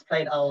has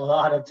played a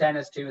lot of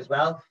tennis too as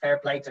well. Fair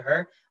play to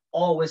her.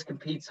 Always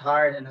competes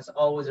hard and is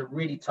always a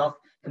really tough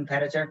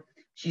competitor.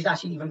 She's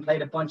actually even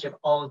played a bunch of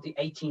all of the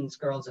 18s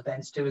girls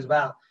events too as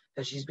well.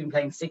 So she's been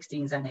playing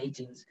 16s and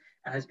 18s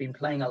and has been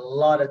playing a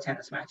lot of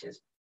tennis matches.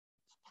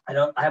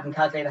 I haven't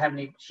calculated how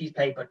many she's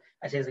played, but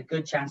I say there's a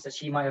good chance that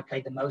she might have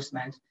played the most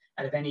amount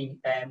out of any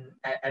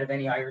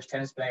Irish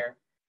tennis player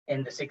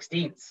in the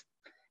 16s.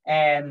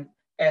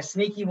 A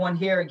sneaky one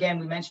here again.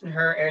 We mentioned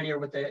her earlier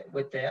with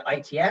the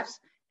ITFs.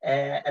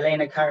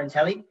 Elena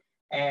Carantelli,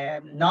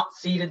 not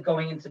seeded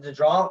going into the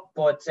draw,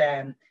 but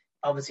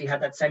obviously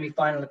had that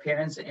semi-final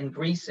appearance in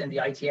Greece in the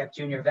ITF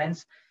junior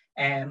events.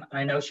 And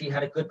I know she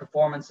had a good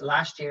performance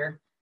last year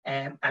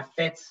at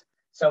Fitz.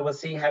 So we'll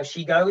see how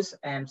she goes.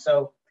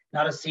 So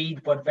not a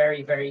seed, but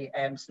very, very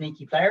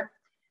sneaky player.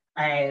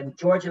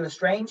 Georgia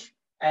Lestrange,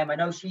 I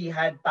know she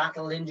had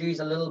battled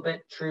injuries a little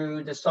bit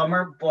through the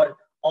summer, but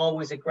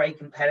always a great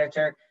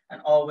competitor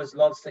and always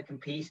loves to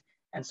compete.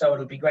 And so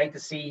it'll be great to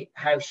see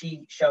how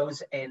she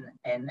shows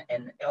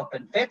up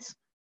in Fitz.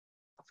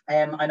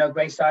 I know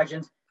Grace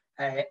Sargent,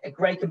 a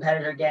great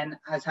competitor again,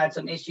 has had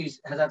some issues,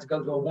 has had to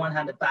go to a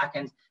one-handed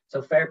backhand.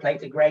 So fair play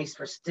to Grace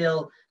for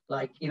still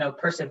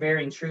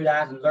persevering through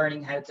that and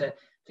learning how to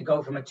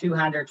go from a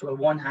two-hander to a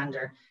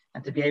one-hander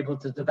and to be able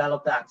to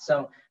develop that.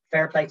 So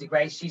fair play to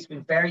Grace. She's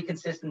been very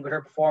consistent with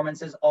her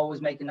performances, always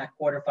making that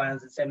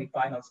quarterfinals and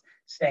semifinals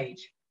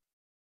stage.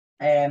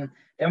 Then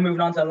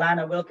moving on to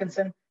Alana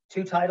Wilkinson,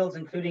 2 titles,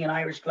 including an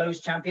Irish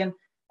closed champion,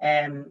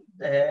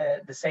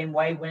 the same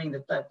way, winning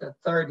the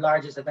 3rd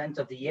largest event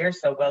of the year.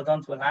 So well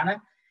done to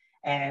Alana.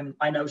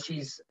 I know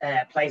she's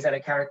plays out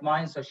of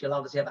Carrickmines, so she'll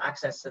obviously have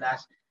access to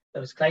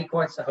those clay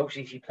courts. So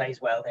hopefully she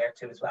plays well there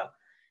too as well.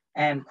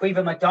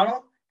 Caoimhe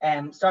McDonald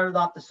started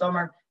off the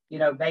summer,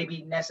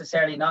 maybe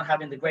necessarily not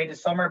having the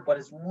greatest summer, but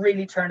has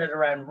really turned it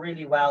around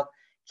really well.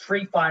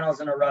 3 finals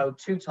in a row,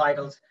 2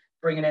 titles,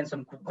 bringing in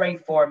some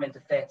great form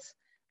into Fitz.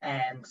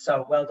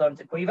 So well done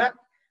to Caoimhe.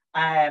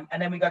 And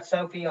then we got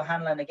Sophie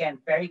O'Hanlon, again,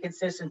 very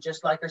consistent,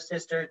 just like her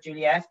sister,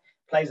 Juliette,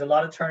 plays a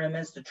lot of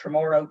tournaments, the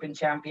Tremor Open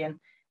champion,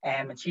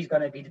 and she's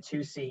going to be the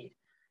 2 seed.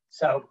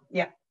 So,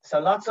 yeah, so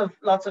lots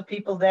of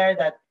people there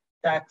that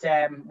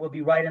will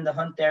be right in the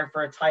hunt there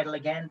for a title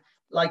again,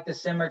 like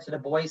similar to the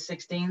boys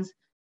 16s.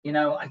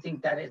 I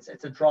think that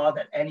it's a draw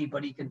that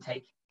anybody can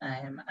take,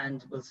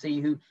 and we'll see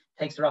who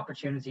takes their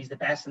opportunities the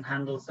best and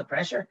handles the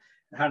pressure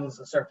and handles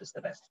the surface the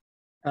best.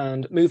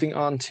 And moving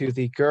on to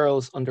the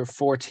girls under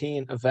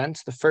 14 event,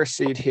 the first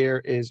seed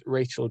here is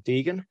Rachel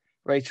Deegan.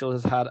 Rachel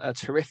has had a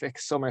terrific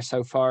summer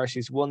so far.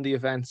 She's won the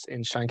events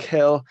in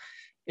Shankill,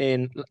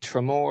 in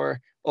Tremor.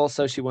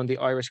 Also, she won the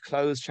Irish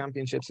Closed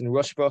Championships in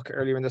Rushbrook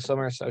earlier in the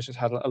summer. So she's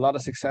had a lot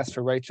of success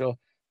for Rachel.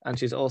 And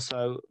she's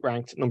also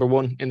ranked number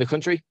 1 in the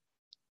country.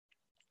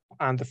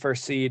 And the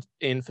first seed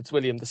in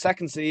Fitzwilliam. The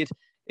second seed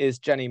is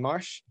Jenny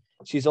Marsh.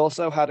 She's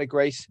also had a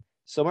great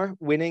summer,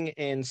 winning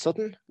in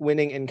Sutton,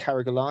 winning in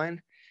Carrigaline,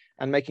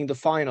 and making the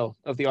final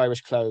of the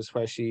Irish Close,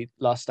 where she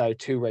lost out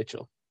to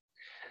Rachel.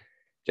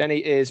 Jenny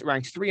is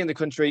ranked 3 in the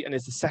country and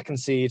is the second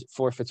seed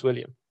for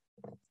Fitzwilliam.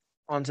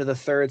 On to the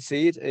third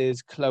seed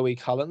is Chloe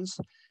Collins.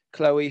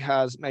 Chloe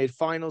has made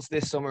finals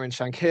this summer in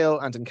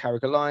Shankill and in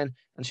Carrigaline,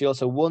 and she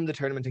also won the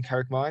tournament in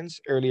Carrickmines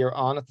earlier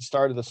on at the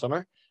start of the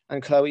summer.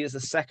 And Chloe is the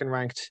second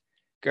ranked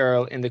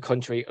girl in the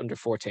country under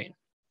 14.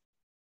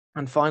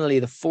 And finally,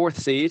 the fourth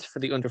seed for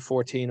the under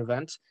 14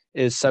 event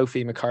is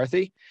Sophie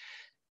McCarthy.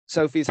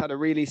 Sophie's had a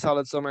really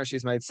solid summer.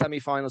 She's made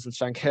semi-finals in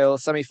Shankill,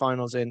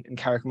 semi-finals in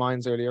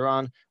Carrickmines earlier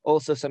on,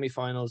 also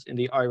semi-finals in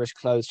the Irish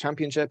Close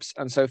Championships,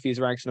 and Sophie's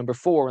ranked number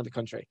 4 in the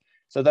country.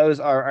 So those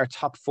are our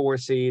top 4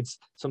 seeds,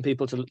 some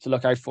people to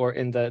look out for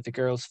in the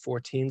girls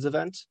 14s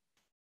event.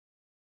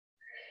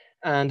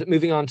 And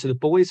moving on to the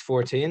boys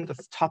 14, the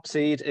top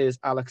seed is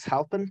Alex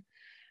Halpin.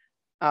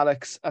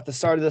 Alex, at the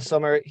start of the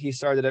summer, he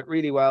started it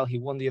really well. He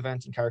won the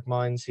event in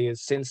Carrickmines.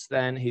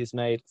 He's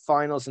made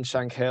finals in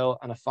Shankill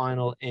and a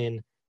final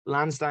in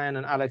Lansdowne,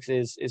 and Alex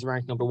is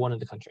ranked number 1 in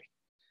the country.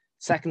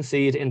 Second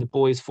seed in the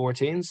boys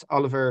 14s,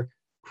 Oliver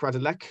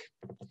Kradilek.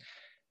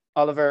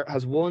 Oliver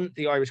has won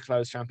the Irish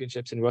Close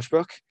Championships in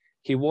Rushbrook.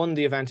 He won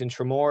the event in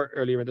Tramore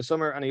earlier in the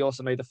summer, and he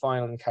also made the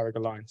final in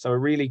Carrigaline. So a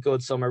really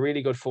good summer,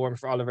 really good form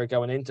for Oliver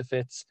going into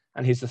Fitz,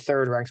 and he's the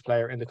third ranked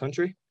player in the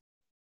country.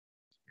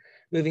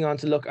 Moving on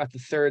to look at the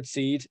third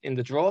seed in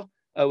the draw,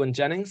 Owen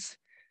Jennings.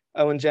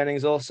 Owen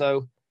Jennings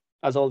also,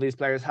 as all these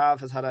players have,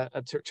 has had a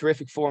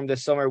terrific form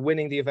this summer,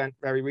 winning the event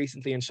very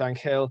recently in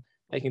Shankill,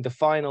 making the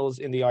finals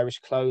in the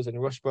Irish Close in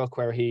Rushbrook,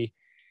 where he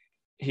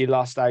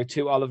lost out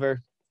to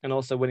Oliver, and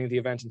also winning the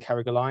event in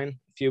Carrigaline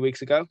a few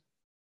weeks ago.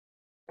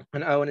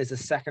 And Owen is the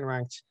second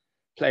ranked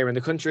player in the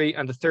country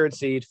and the third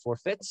seed for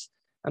Fitz.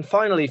 And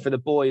finally, for the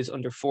boys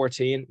under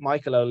 14,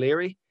 Michael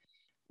O'Leary.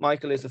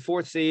 Michael is the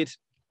fourth seed.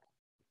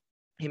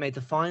 He made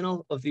the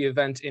final of the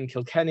event in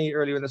Kilkenny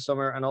earlier in the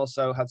summer and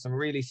also had some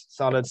really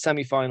solid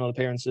semi-final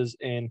appearances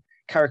in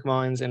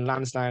Carrickmines, in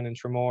Lansdowne and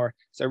Tramore.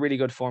 So really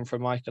good form for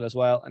Michael as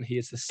well. And he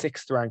is the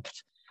sixth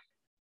ranked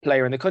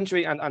player in the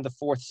country and the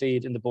fourth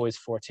seed in the boys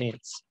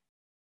 14s.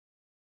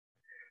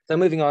 So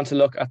moving on to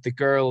look at the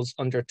girls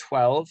under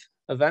 12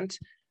 event.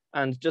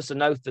 And just a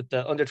note that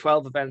the under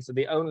 12 events are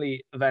the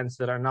only events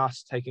that are not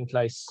taking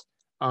place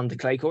on the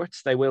clay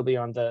courts. They will be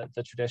on the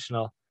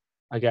traditional,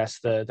 I guess,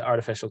 the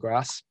artificial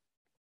grass.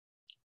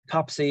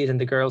 Top seed in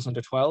the girls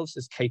under 12s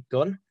is Kate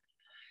Gunn.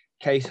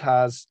 Kate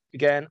has,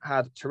 again,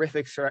 had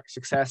terrific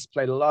success,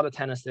 played a lot of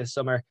tennis this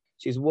summer.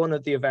 She's won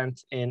at the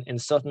event in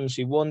Sutton.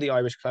 She won the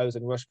Irish Close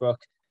in Rushbrook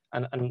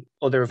and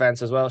other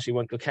events as well. She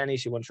won Kilkenny,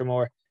 she won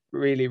Tramore.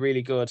 Really,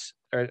 really good,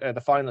 or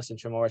the finalist in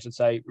Tramore, I should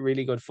say.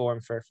 Really good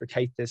form for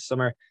Kate this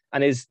summer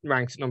and is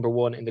ranked number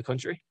 1 in the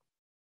country.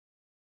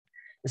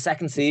 The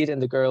second seed in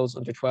the girls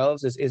under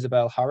 12s is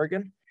Isabel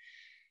Horrigan.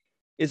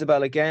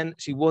 Isabel, again,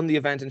 she won the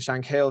event in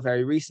Shankill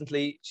very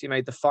recently. She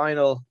made the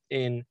final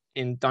in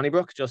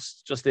Donnybrook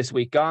just this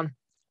week gone.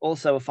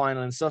 Also a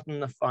final in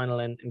Sutton, a final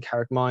in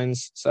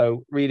Carrickmines.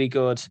 So really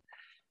good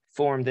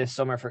form this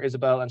summer for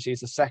Isabel, and she's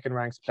the second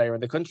ranked player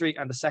in the country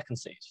and the second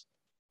seed.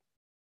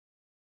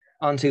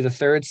 On to the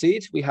third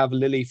seed, we have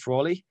Lily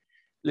Frawley.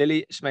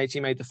 Lily,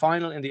 she made the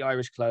final in the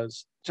Irish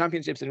Close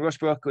Championships in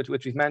Rushbrook,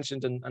 which we've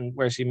mentioned, and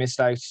where she missed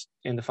out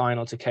in the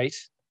final to Kate,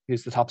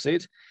 who's the top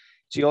seed.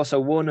 She also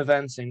won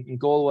events in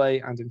Galway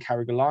and in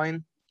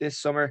Carrigaline this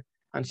summer,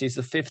 and she's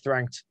the fifth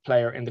ranked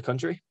player in the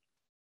country.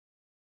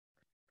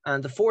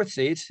 And the fourth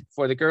seed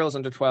for the girls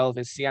under 12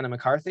 is Sienna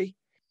McCarthy.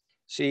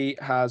 She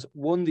has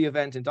won the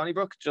event in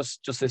Donnybrook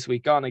just this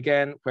week gone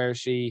again, where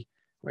she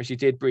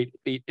did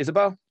beat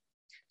Isabel.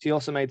 She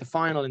also made the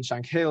final in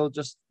Shankill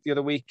just the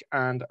other week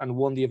and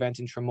won the event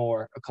in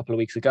Tramore a couple of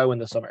weeks ago in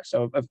the summer.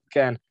 So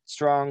again,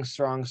 strong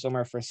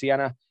summer for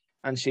Sienna,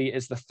 and she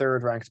is the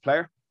third ranked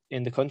player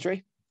in the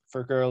country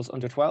for girls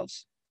under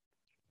 12s.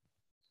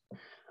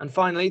 And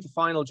finally, the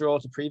final draw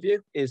to preview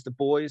is the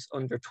boys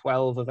under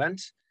 12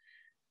 event.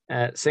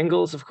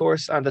 Singles, of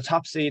course, and the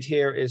top seed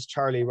here is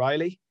Charlie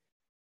Riley.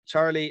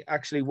 Charlie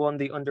actually won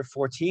the under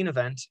 14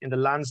 event in the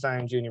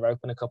Lansdowne Junior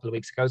Open a couple of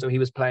weeks ago. So he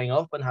was playing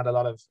up and had a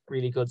lot of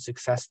really good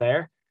success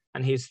there.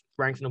 And he's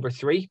ranked number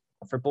 3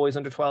 for boys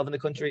under 12 in the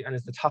country and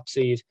is the top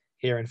seed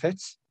here in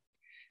Fitz.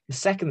 The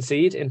second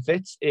seed in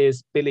Fitz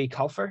is Billy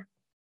Colfer.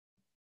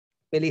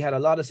 Billy had a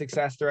lot of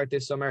success throughout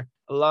this summer,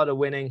 a lot of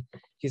winning.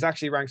 He's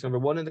actually ranked number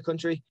 1 in the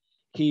country.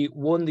 He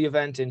won the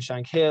event in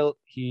Shankill.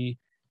 He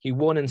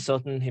won in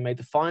Sutton. He made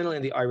the final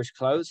in the Irish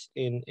Close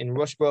in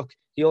Rushbrook.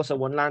 He also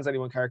won Lansdowne, he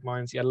won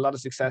Carrickmines. He had a lot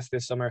of success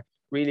this summer.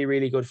 Really,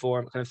 really good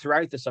form kind of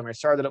throughout the summer.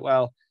 Started it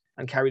well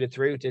and carried it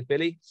through, did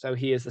Billy. So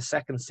he is the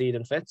second seed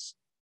in Fitz.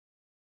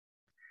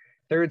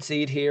 Third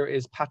seed here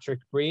is Patrick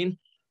Breen.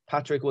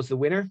 Patrick was the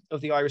winner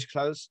of the Irish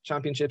Close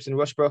Championships in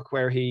Rushbrook,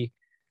 where he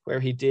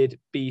did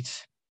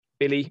beat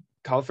Billy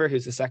Colfer,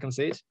 who's the second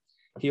seed.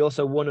 He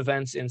also won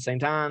events in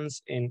St.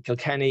 Anne's, in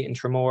Kilkenny, in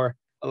Tramore.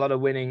 A lot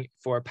of winning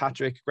for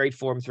Patrick, great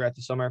form throughout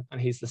the summer, and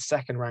he's the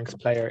second ranked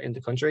player in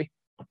the country.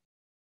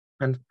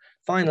 And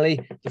finally,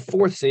 the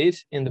fourth seed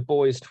in the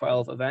boys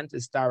 12 event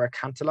is Dara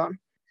Cantillon.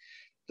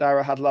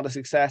 Dara had a lot of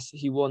success.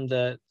 He won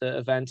the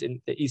event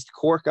in the East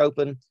Cork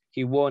Open.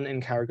 He won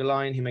in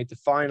Carrigaline. He made the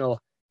final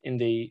in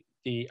the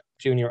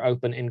Junior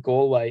Open in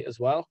Galway as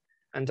well.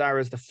 And Dara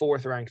is the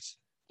 4th ranked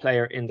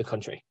player in the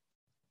country.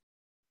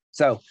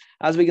 So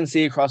as we can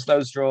see across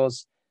those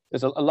draws,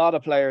 there's a lot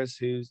of players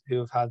who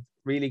have had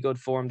really good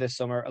form this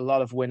summer, a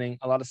lot of winning,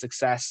 a lot of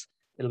success.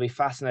 It'll be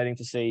fascinating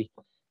to see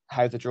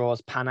how the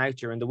draws pan out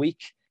during the week.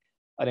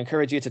 I'd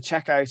encourage you to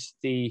check out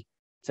the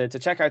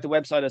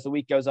website as the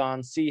week goes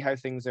on, see how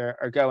things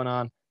are going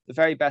on. The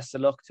very best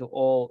of luck to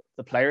all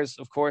the players,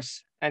 of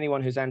course.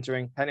 Anyone who's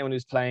entering, anyone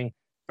who's playing,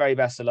 very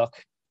best of luck.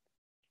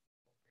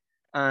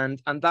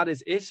 And that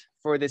is it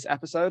for this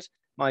episode.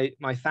 My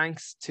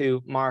thanks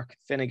to Mark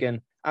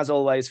Finnegan, as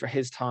always, for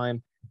his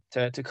time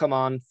to come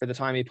on, for the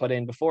time he put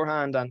in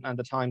beforehand and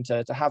the time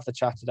to have the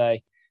chat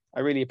today.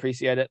 I really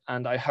appreciate it.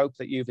 And I hope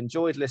that you've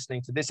enjoyed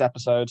listening to this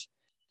episode.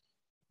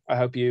 I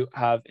hope you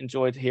have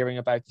enjoyed hearing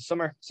about the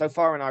summer so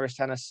far in Irish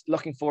tennis.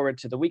 Looking forward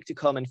to the week to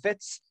come in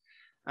Fitz.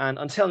 And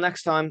until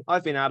next time,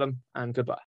 I've been Adam, and goodbye.